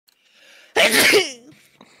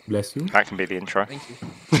Bless you. That can be the intro. Thank you.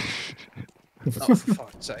 Oh, for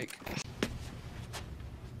fuck's sake.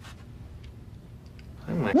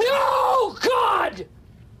 No, God!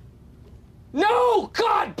 No,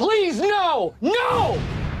 God, please, no! No!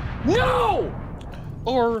 No!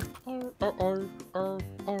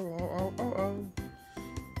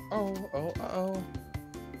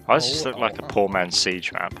 Why does this look like a poor man's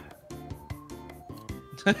Siege map?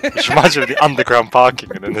 Which reminds me of the underground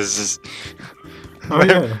parking, and then there's this. Oh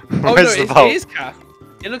yeah. Oh Where's no, the vault? it is calf.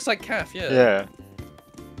 It looks like calf, yeah. Yeah.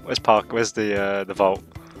 Where's park? Where's the vault?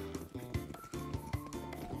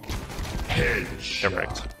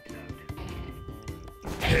 Correct.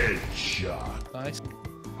 Headshot. Nice.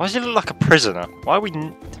 Why does he look like a prisoner? Why are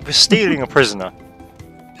we're stealing a prisoner?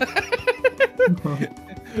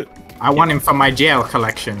 I want him for my jail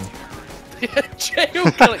collection.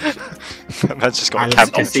 Jail collection. Man's just got I a like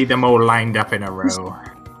camp. to see them all lined up in a row.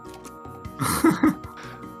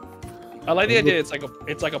 I like the idea. It's like a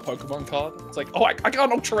Pokemon card. It's like, oh, I got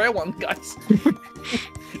an ultra rare one, guys.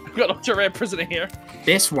 I've got an ultra rare prisoner here.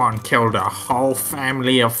 This one killed a whole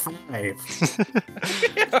family of 5.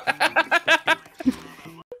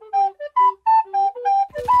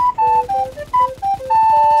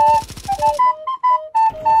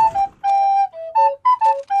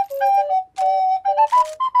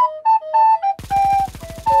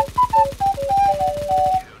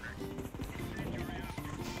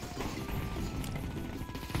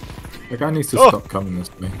 The guy needs to stop coming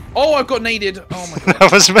this way. Oh, I got naded. Oh my god.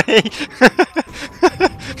 That was me.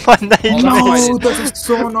 My nade missed. No, there's a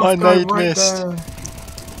sawn off My guy nade right missed. there.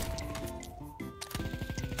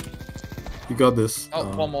 You got this. Oh,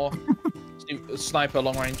 one more. Sniper,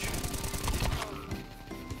 long range.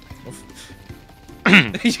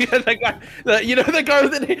 Yeah, that guy, you know the guy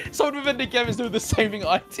with someone with a Nick Evans doing the same thing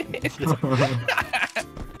I did.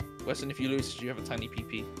 Weston, if you lose, you have a tiny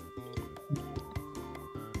PP.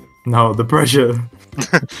 No, the pressure.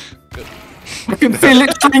 Good. I can feel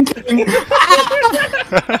it shrinking.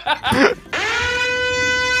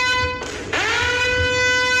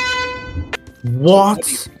 What?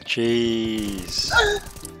 Jeez.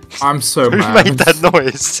 I'm so Who mad. made that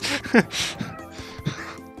noise?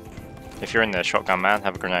 If you're in there, shotgun man,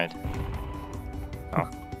 have a grenade. Oh.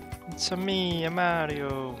 It's a me, a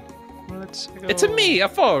Mario. Let's go. It's a me, a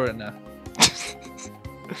foreigner.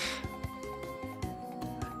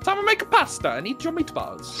 Time to make a pasta. I need your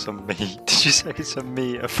meatballs. Some me. Did you say it's a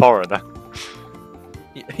me, a foreigner?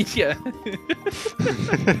 Yeah.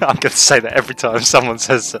 I'm gonna say that every time someone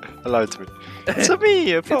says hello to me. It's a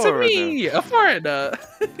me, a foreigner. It's a me, a foreigner.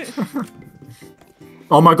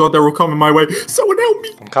 Oh my god, they're all coming my way. Someone help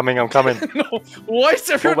me! I'm coming, I'm coming. No, why is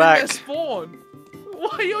everyone in back. their spawn? Why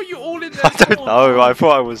are you all in their I spawn? don't know, I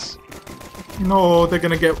thought I was... No, they're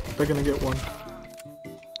gonna get one.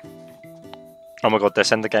 Oh my god,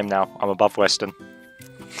 let's end the game now. I'm above Western.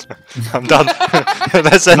 I'm done.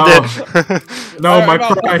 Let's end it. No, Alright, my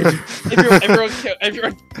Rob, pride.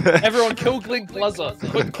 Everyone kill Glink Bluzzer.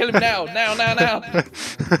 Quick, kill him now. Now.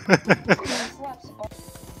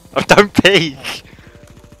 Oh, don't peek.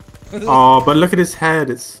 Oh, but look at his head.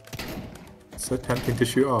 It's so tempting to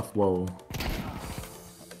shoot off. Whoa.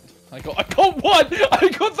 I got one! I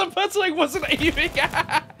got the person I wasn't aiming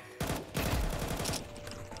at!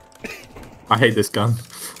 I hate this gun.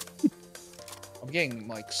 I'm getting,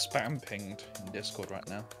 like, spam pinged in Discord right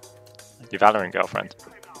now. Your Valorant girlfriend.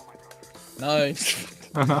 No. Okay,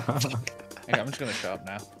 I'm just gonna shut up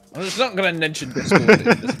now. I'm just not gonna mention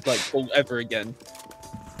Discord like, ever again.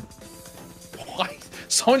 Why?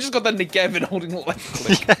 Someone just got the Negevin holding left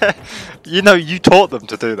click. Yeah. You know, you taught them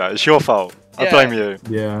to do that. It's your fault. I Yeah. blame you.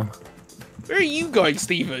 Yeah. Where are you going,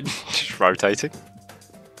 Steven? Just rotating.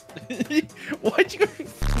 Why'd you go?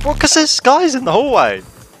 Well, because there's guys in the hallway.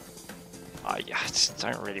 Oh, yeah, I just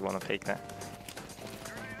don't really want to peek there.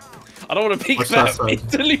 I don't want to peek Watch that. that side.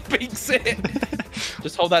 Instantly peeks it.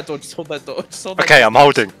 Just hold that door. Just hold that door. Just hold that Okay, door. I'm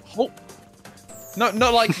holding. Oh. No,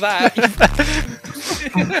 not like that.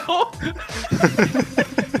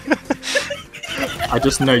 I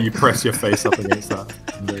just know you press your face up against that.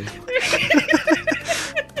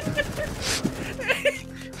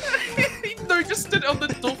 No, just stood on the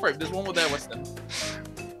door frame. There's one more there, Weston.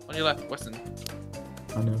 On your left, Weston.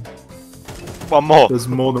 I know. One more. There's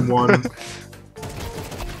more than one.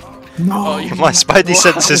 No! Oh, you- My spidey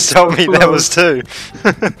senses tell me there was 2.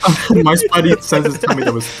 My spidey senses tell me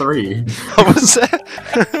there was 3. What was there?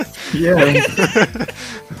 Yeah.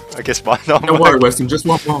 I guess mine not. Don't worry, Weston, just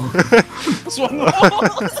one more. There's one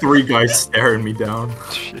more. 3 guys staring me down.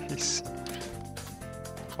 Jeez.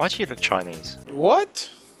 Why do you look Chinese? What?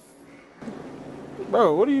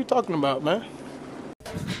 Bro, what are you talking about, man?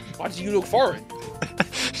 Why do you look foreign?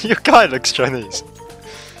 Your guy looks Chinese.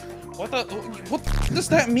 What does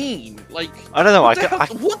that mean? Like, I don't know.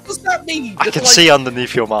 what does that mean? I can see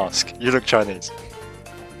underneath your mask. You look Chinese.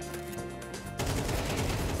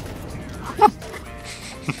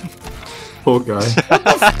 Poor guy.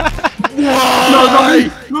 No, not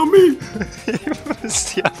me! Not me!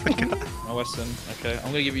 It's the other guy. Oh, Weston. Okay, I'm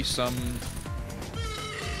gonna give you some.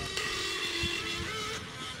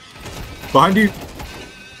 Behind you!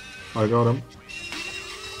 I got him.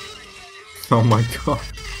 Oh my god.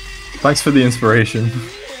 Thanks for the inspiration.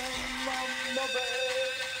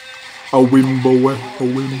 A wimbo, a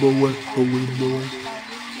wimbo, a wimbo.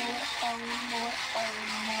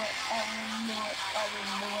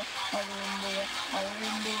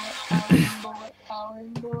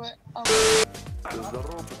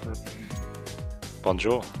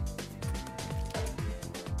 Bonjour.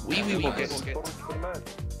 Oui, okay.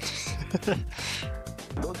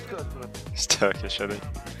 It's Turkish, I think.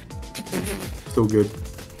 Still good.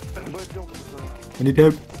 I need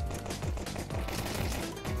help.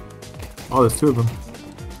 Oh, there's two of them.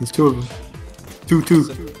 There's two of them. Two.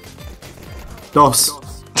 Dos.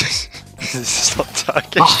 This is not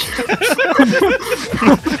Turkish.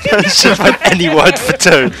 It's just like any word for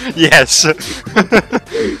two. Yes.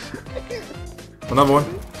 Another one.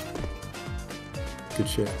 Good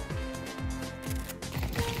shit.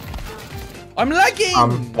 I'm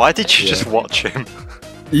lagging! Why did you just watch him?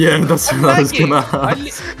 Yeah, that's what I was gonna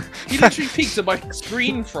ask. He literally peeked and my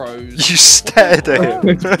screen froze. You stared at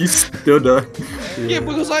him. You stood there. Yeah,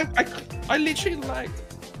 because I literally lagged.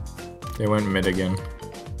 They went mid again.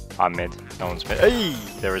 I'm mid. No one's mid. Hey,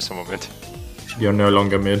 there is someone mid. You're no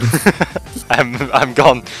longer mid. I'm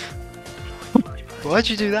gone. Why'd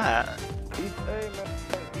you do that?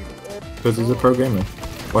 Because he's a pro gamer.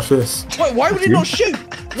 Watch this. Wait, why would it not shoot?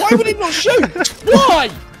 Why would it not shoot? Why?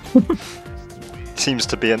 Seems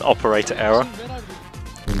to be an operator error.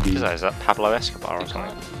 Indeed. Is that Pablo Escobar or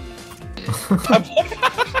something?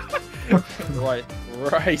 Right,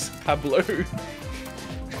 Pablo.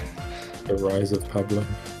 The rise of Pablo.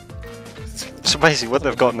 So basically what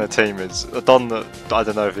they've got in their team is a Don that, I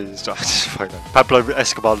don't know if he's Pablo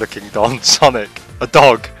Escobar looking Don, Sonic, a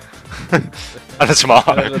dog, and a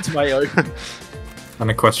tomato. And a tomato. And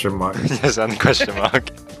a question mark. Yes, and a question mark.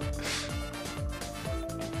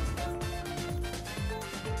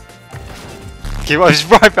 He was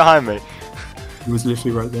right behind me. He was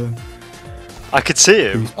literally right there. I could see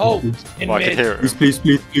him. Please, Oh, please, in Well, I could mid. hear him. please,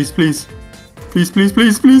 please, please, please, please, please,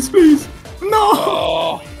 please, please, please. No.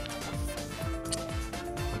 Oh.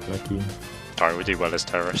 Lucky. Sorry, we do well as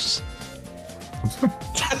terrorists.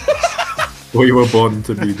 We were born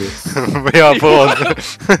to be this. We are born.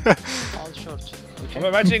 I'm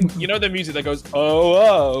imagining, you know the music that goes,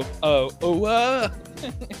 oh. I'm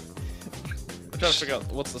trying to figure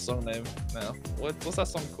out what's the song name now. What's that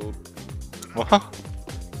song called? What?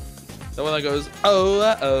 The one that goes, oh.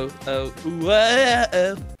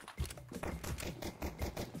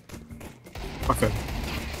 Okay.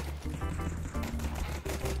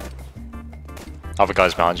 Other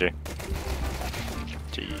guys behind you.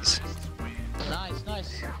 Jeez. Nice.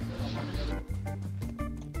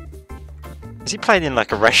 Is he playing in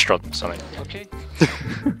like a restaurant or something? Okay.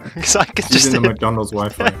 Because I could He's just in the hear- McDonald's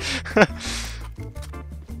Wi-Fi.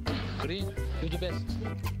 Green, do the best.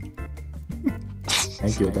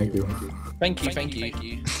 Thank you. Thank you.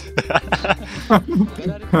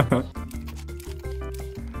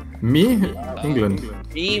 Me? England.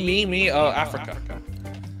 Me, oh, Africa.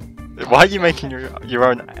 Why are you making your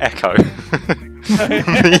own echo? me.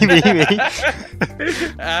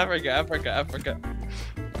 Africa.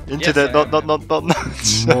 Internet, Yes, not. More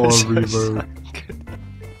reverb.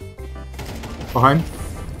 Behind.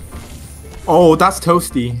 Oh, that's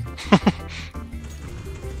toasty.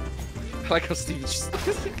 Like how Steve just...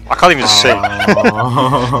 I can't even see.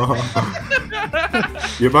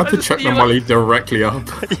 You're about to check them while he's directly up.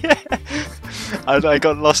 Yeah. I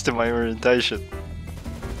got lost in my orientation.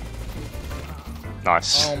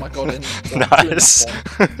 Nice. Oh my god. Nice.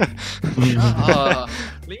 Leave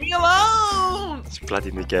me alone! It's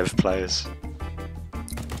bloody Negev players.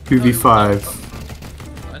 2v5.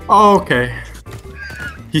 Oh, okay.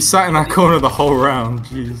 He sat in that corner the whole round.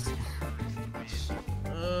 Jeez.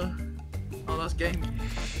 Oh, that's game.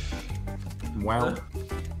 Wow.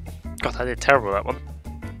 God, I did terrible that one.